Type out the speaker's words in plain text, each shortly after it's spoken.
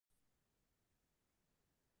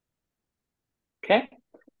Okay.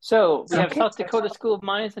 So we have Okay. South Dakota School of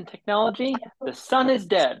Mines and Technology. The sun is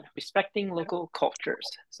dead, respecting local cultures.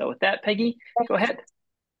 So with that, Peggy, go ahead.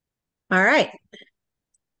 All right.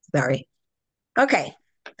 Sorry. Okay.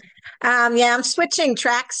 Yeah, I'm switching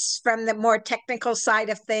tracks from the more technical side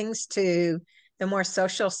of things to the more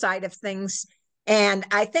social side of things. And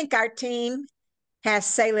I think our team has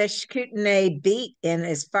Salish Kootenai beat in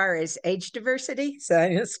as far as age diversity. So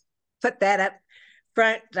I just put that up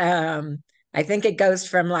front. I think it goes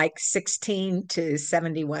from like 16 to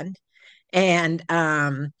 71. And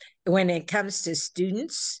when it comes to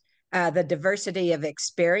students, the diversity of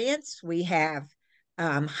experience, we have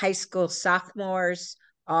high school sophomores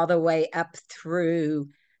all the way up through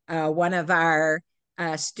one of our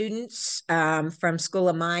students from School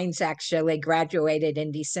of Mines actually graduated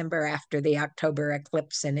in December after the October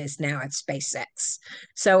eclipse and is now at SpaceX.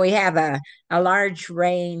 So we have a large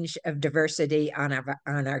range of diversity on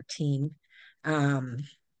our team. Um,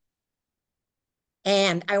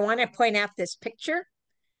 and I want to point out this picture.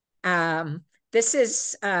 This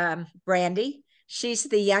is Brandy. She's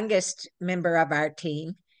the youngest member of our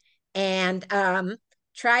team and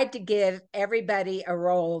tried to give everybody a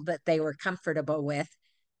role that they were comfortable with.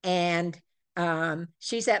 And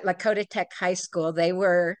she's at Lakota Tech High School. They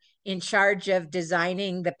were in charge of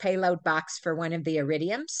designing the payload box for one of the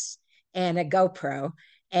iridiums and a GoPro.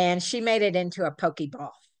 And she made it into a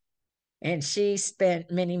Pokeball. And she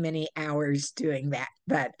spent many, many hours doing that.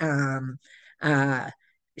 But uh,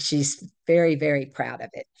 she's very, very proud of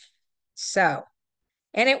it. So,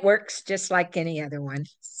 and it works just like any other one.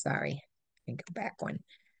 Sorry, I can go back one.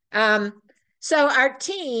 Um, so our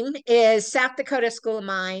team is South Dakota School of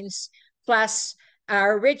Mines plus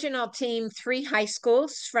our original team, three high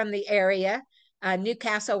schools from the area,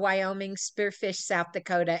 Newcastle, Wyoming, Spearfish, South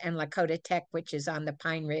Dakota, and Lakota Tech, which is on the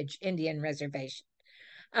Pine Ridge Indian Reservation.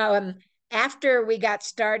 Um, After we got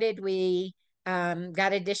started, we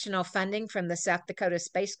got additional funding from the South Dakota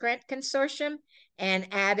Space Grant Consortium and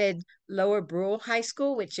added Lower Brule High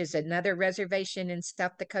School, which is another reservation in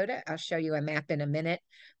South Dakota. I'll show you a map in a minute,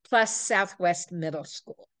 plus Southwest Middle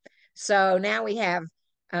School. So now we have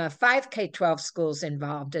five K-12 schools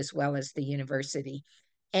involved as well as the university.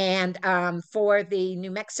 And for the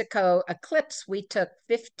New Mexico Eclipse, we took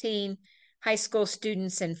 15 high school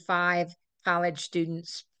students and five college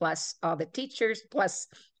students, plus all the teachers, plus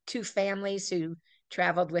two families who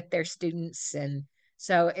traveled with their students. And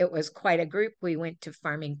so it was quite a group. We went to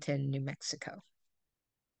Farmington, New Mexico.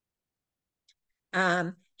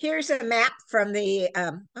 Here's a map from the,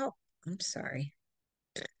 oh, I'm sorry.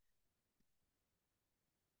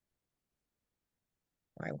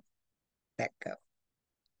 Why would that go?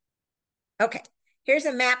 Okay, here's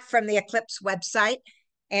a map from the Eclipse website.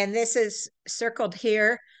 And this is circled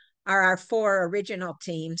here are our four original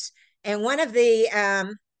teams. And one of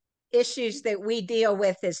the issues that we deal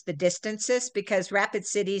with is the distances because Rapid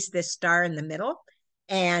City's the star in the middle,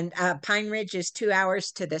 and Pine Ridge is 2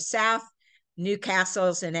 hours to the south.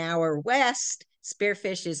 Newcastle's an hour west.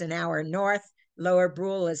 Spearfish is an hour north. Lower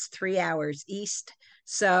Brule is 3 hours east.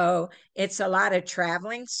 So it's a lot of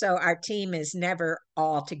traveling. So our team is never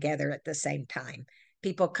all together at the same time.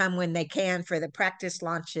 People come when they can for the practice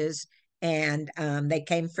launches, and they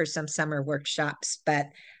came for some summer workshops. But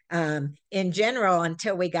in general,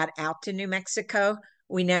 until we got out to New Mexico,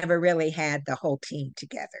 we never really had the whole team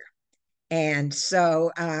together. And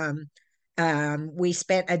so we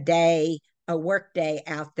spent a work day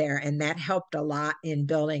out there, and that helped a lot in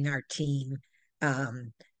building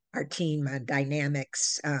um, our team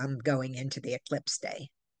dynamics going into the eclipse day.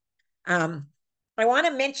 Um, I want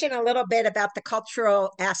to mention a little bit about the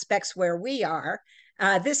cultural aspects where we are.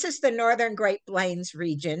 This is the Northern Great Plains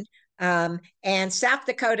region. And South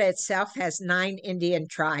Dakota itself has 9 Indian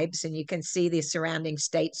tribes, and you can see the surrounding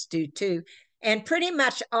states do too. And pretty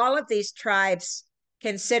much all of these tribes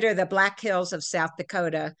consider the Black Hills of South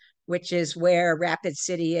Dakota, which is where Rapid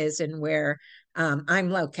City is and where I'm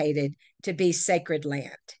located, to be sacred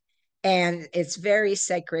land. And it's very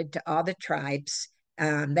sacred to all the tribes.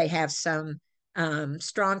 They have some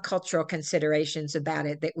strong cultural considerations about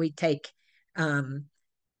it that um,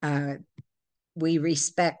 uh, we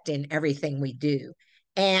respect in everything we do.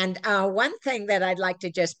 And one thing that I'd like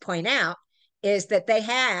to just point out is that they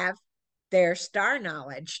have their star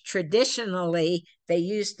knowledge. Traditionally, they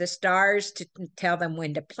use the stars to tell them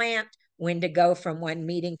when to plant, when to go from one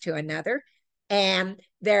meeting to another. And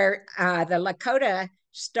the Lakota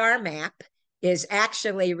star map is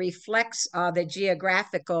actually reflects all the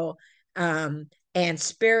geographical and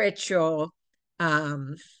spiritual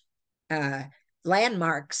um, uh,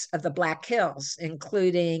 landmarks of the Black Hills,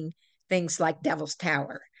 including things like Devil's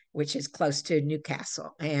Tower. which is close to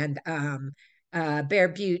Newcastle, and Bear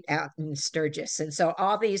Butte out in Sturgis. And so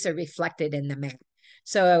all these are reflected in the map.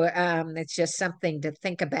 So it's just something to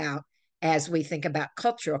think about as we think about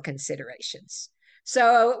cultural considerations.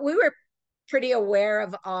 So we were pretty aware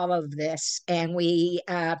of all of this, and we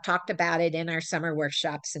talked about it in our summer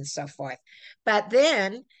workshops and so forth. But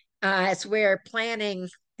then, as we're planning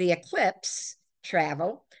the eclipse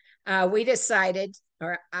travel, we decided,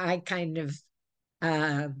 or I kind of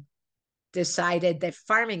decided that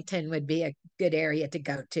Farmington would be a good area to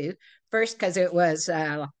go to. First, because it was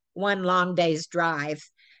one long day's drive,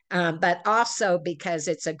 but also because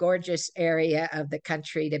it's a gorgeous area of the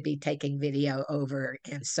country to be taking video over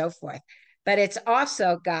and so forth. But it's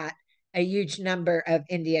also got a huge number of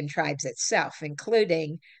Indian tribes itself,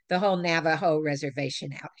 including the whole Navajo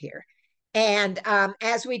reservation out here. And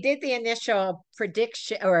as we did the initial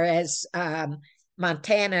prediction, or as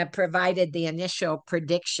Montana provided the initial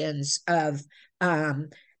predictions of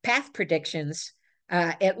path predictions,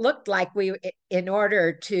 it looked like we, in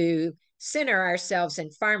order to center ourselves in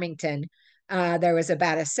Farmington, there was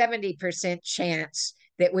about a 70% chance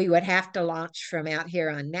that we would have to launch from out here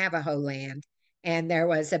on Navajo land. And there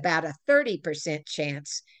was about a 30%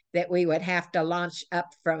 chance that we would have to launch up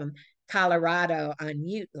from Colorado on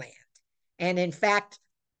Ute land. And in fact,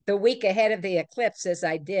 the week ahead of the eclipse, as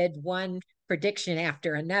I did one prediction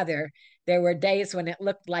after another, there were days when it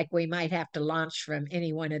looked like we might have to launch from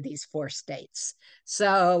any one of these 4 states.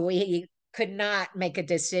 So we could not make a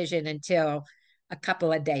decision until a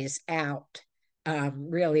couple of days out,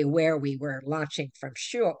 really where we were launching from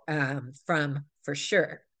for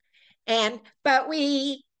sure. But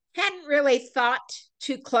we hadn't really thought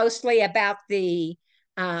too closely about the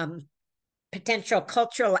potential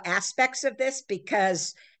cultural aspects of this,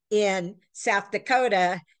 because in South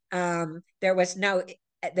Dakota, there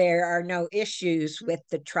are no issues with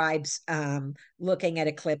the tribes looking at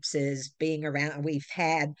eclipses, being around. We've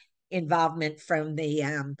had involvement from the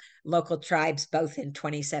local tribes both in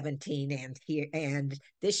 2017 and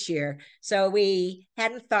this year. So we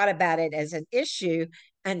hadn't thought about it as an issue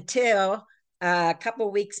until a couple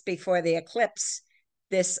of weeks before the eclipse.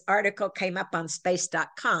 This article came up on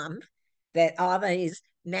space.com that all these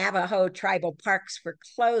Navajo tribal parks were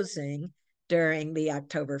closing during the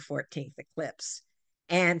October 14th eclipse.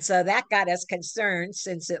 And so that got us concerned,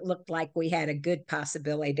 since it looked like we had a good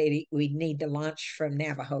possibility we'd need to launch from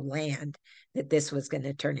Navajo land, that this was going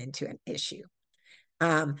to turn into an issue.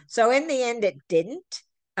 So in the end, it didn't.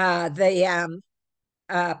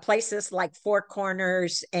 Places like Four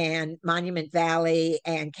Corners and Monument Valley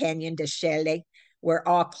and Canyon de Chelly were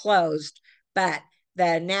all closed, but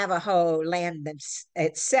the Navajo land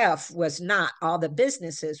itself was not. All the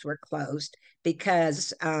businesses were closed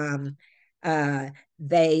because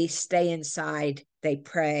they stay inside, they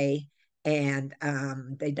pray, and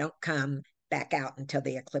they don't come back out until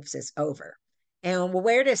the eclipse is over. And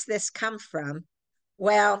where does this come from?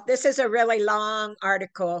 Well, this is a really long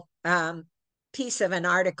article, piece of an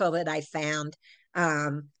article that I found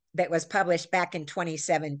that was published back in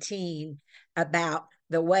 2017 about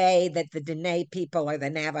the way that the Dine people, or the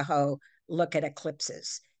Navajo, look at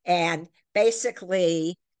eclipses. And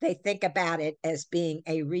basically, they think about it as being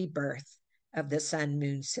a rebirth of the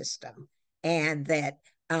sun-moon system, and that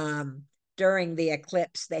during the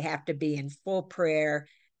eclipse, they have to be in full prayer.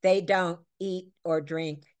 They don't eat or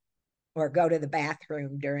drink or go to the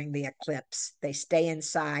bathroom during the eclipse. They stay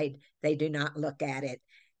inside. They do not look at it.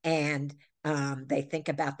 And they think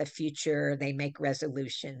about the future, they make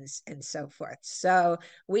resolutions, and so forth. So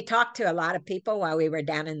we talked to a lot of people while we were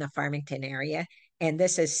down in the Farmington area, and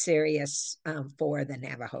this is serious for the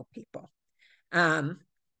Navajo people.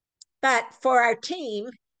 But for our team,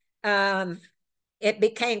 it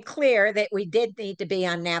became clear that we did need to be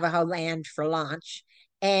on Navajo land for launch.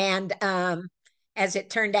 And as it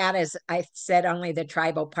turned out, as I said, only the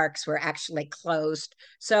tribal parks were actually closed.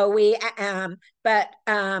 So we,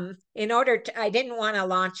 in order to, I didn't want to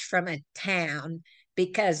launch from a town,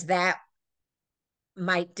 because that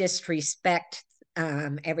might disrespect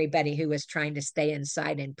everybody who was trying to stay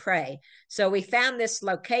inside and pray. So we found this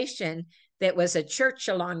location that was a church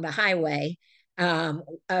along the highway,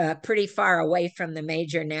 pretty far away from the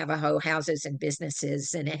major Navajo houses and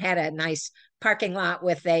businesses. And it had a nice parking lot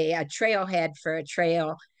with a trailhead for a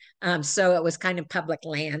trail. So it was kind of public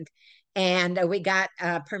land. And we got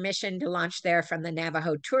permission to launch there from the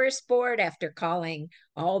Navajo Tourist Board after calling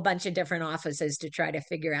a whole bunch of different offices to try to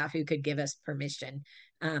figure out who could give us permission.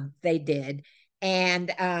 They did.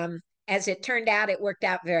 And as it turned out, it worked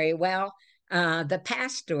out very well. the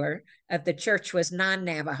pastor of the church was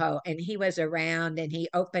non-Navajo, and he was around and he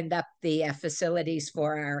opened up the facilities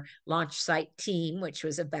for our launch site team, which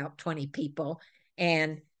was about 20 people.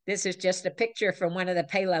 And this is just a picture from one of the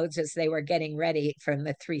payloads as they were getting ready from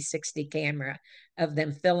the 360 camera of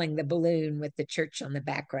them filling the balloon with the church on the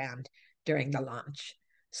background during the launch.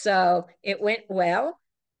 So it went well.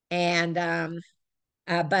 And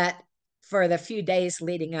but for the few days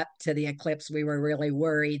leading up to the eclipse, we were really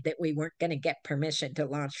worried that we weren't going to get permission to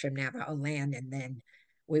launch from Navajo land, and then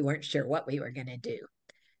we weren't sure what we were going to do.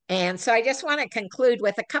 And so I just want to conclude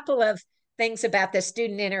with a couple of things about the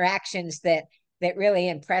student interactions that really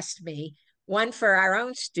impressed me. One for our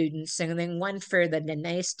own students, and then one for the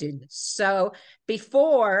Dine students. So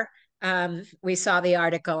before we saw the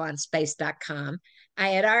article on space.com, I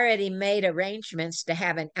had already made arrangements to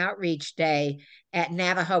have an outreach day at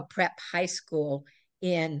Navajo Prep High School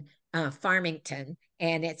in Farmington.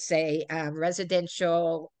 And it's a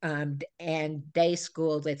residential and day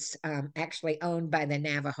school that's actually owned by the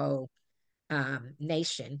Navajo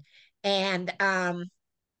Nation. And I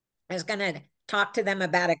was going to talk to them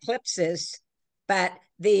about eclipses, but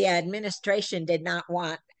the administration did not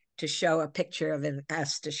want to show a picture of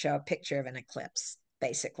us to show a picture of an eclipse,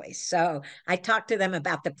 basically. So I talked to them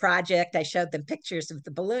about the project. I showed them pictures of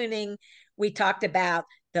the ballooning. We talked about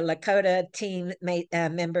the Lakota team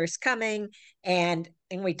members coming, and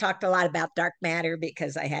we talked a lot about dark matter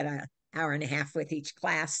because I had an hour and a half with each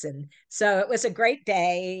class. And so it was a great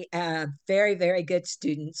day, very, very good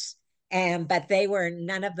students. But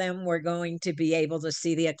none of them were going to be able to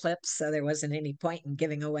see the eclipse, so there wasn't any point in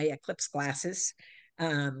giving away eclipse glasses.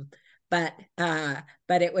 Um, but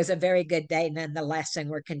it was a very good day nonetheless, and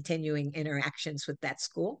we're continuing interactions with that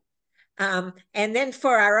school. And then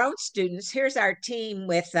for our own students, here's our team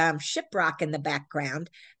with Shiprock in the background.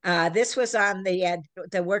 This was on the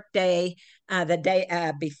work day, the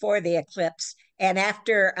day before the eclipse. And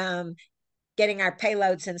after getting our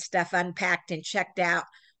payloads and stuff unpacked and checked out,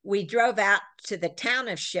 we drove out to the town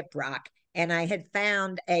of Shiprock, and I had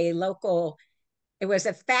found it was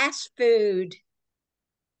a fast food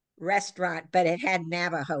restaurant, but it had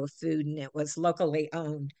Navajo food and it was locally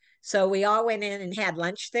owned. So we all went in and had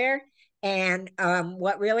lunch there. And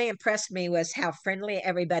what really impressed me was how friendly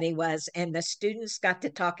everybody was. And the students got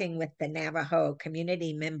to talking with the Navajo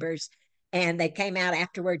community members. And they came out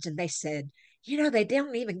afterwards and they said, they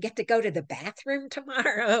don't even get to go to the bathroom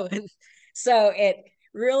tomorrow. And so it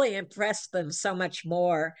really impressed them so much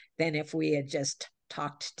more than if we had just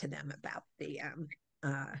talked to them about the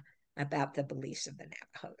beliefs of the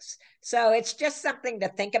Navajos. So it's just something to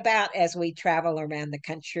think about as we travel around the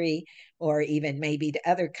country, or even maybe to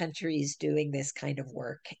other countries doing this kind of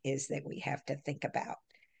work, is that we have to think about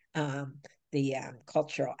the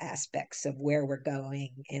cultural aspects of where we're going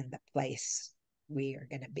and the place we are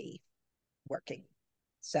going to be working.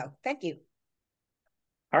 So thank you.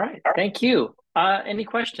 All right, thank you. Any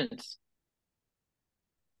questions?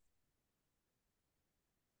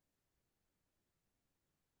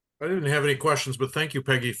 I didn't have any questions, but thank you,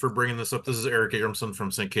 Peggy, for bringing this up. This is Eric Abramson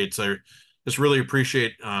from St. Kate's. I just really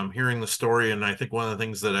appreciate hearing the story. And I think one of the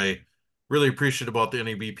things that I really appreciate about the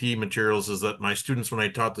NABP materials is that my students, when I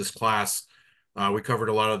taught this class, we covered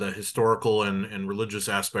a lot of the historical and religious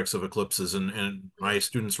aspects of eclipses. And my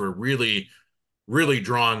students were really, really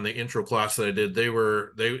drawn. The intro class that I did,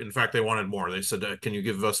 in fact, they wanted more. They said, can you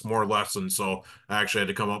give us more lessons? So I actually had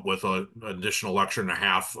to come up with an additional lecture and a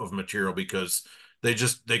half of material because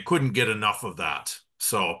they couldn't get enough of that.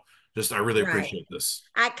 So I really appreciate this.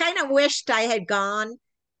 I kind of wished I had gone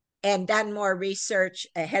and done more research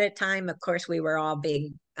ahead of time. Of course, we were all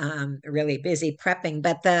being really busy prepping,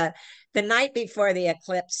 but the night before the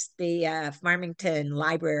eclipse, the Farmington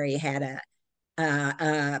Library had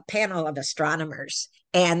a panel of astronomers,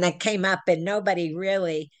 and that came up, and nobody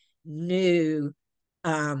really knew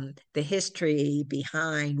the history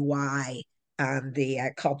behind why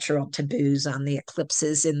the cultural taboos on the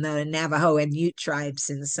eclipses in the Navajo and Ute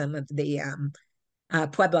tribes and some of the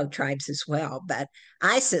Pueblo tribes as well. But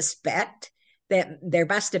I suspect that there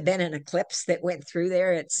must have been an eclipse that went through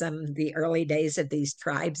there at some of the early days of these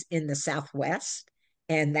tribes in the Southwest.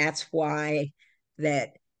 And that's why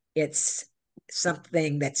that it's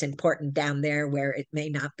something that's important down there where it may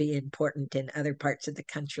not be important in other parts of the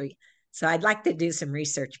country. So I'd like to do some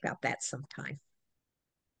research about that sometime.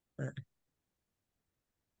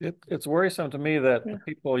 It's worrisome to me that the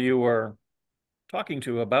people you were talking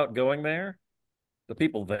to about going there, the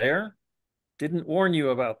people there, didn't warn you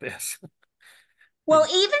about this. Well,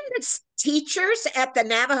 even the teachers at the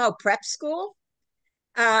Navajo prep school,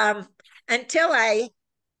 until I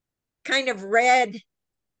kind of read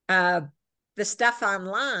the stuff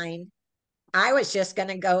online, I was just going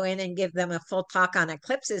to go in and give them a full talk on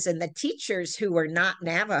eclipses. And the teachers who were not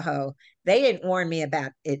Navajo, they didn't warn me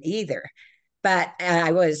about it either. But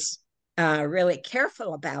I was really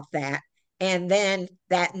careful about that. And then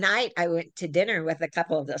that night, I went to dinner with a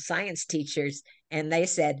couple of the science teachers, and they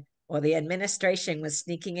said, well, the administration was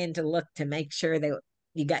sneaking in to look to make sure that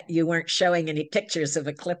you weren't showing any pictures of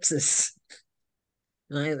eclipses.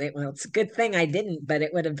 And I think, well, it's a good thing I didn't, but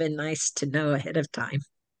it would have been nice to know ahead of time.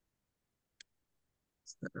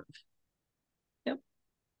 Yep.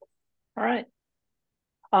 All right.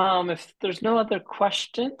 If there's no other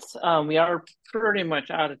questions, we are pretty much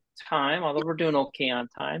out of time, although we're doing okay on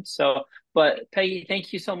time. So, but Peggy,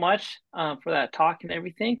 thank you so much for that talk and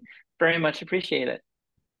everything. Very much appreciate it.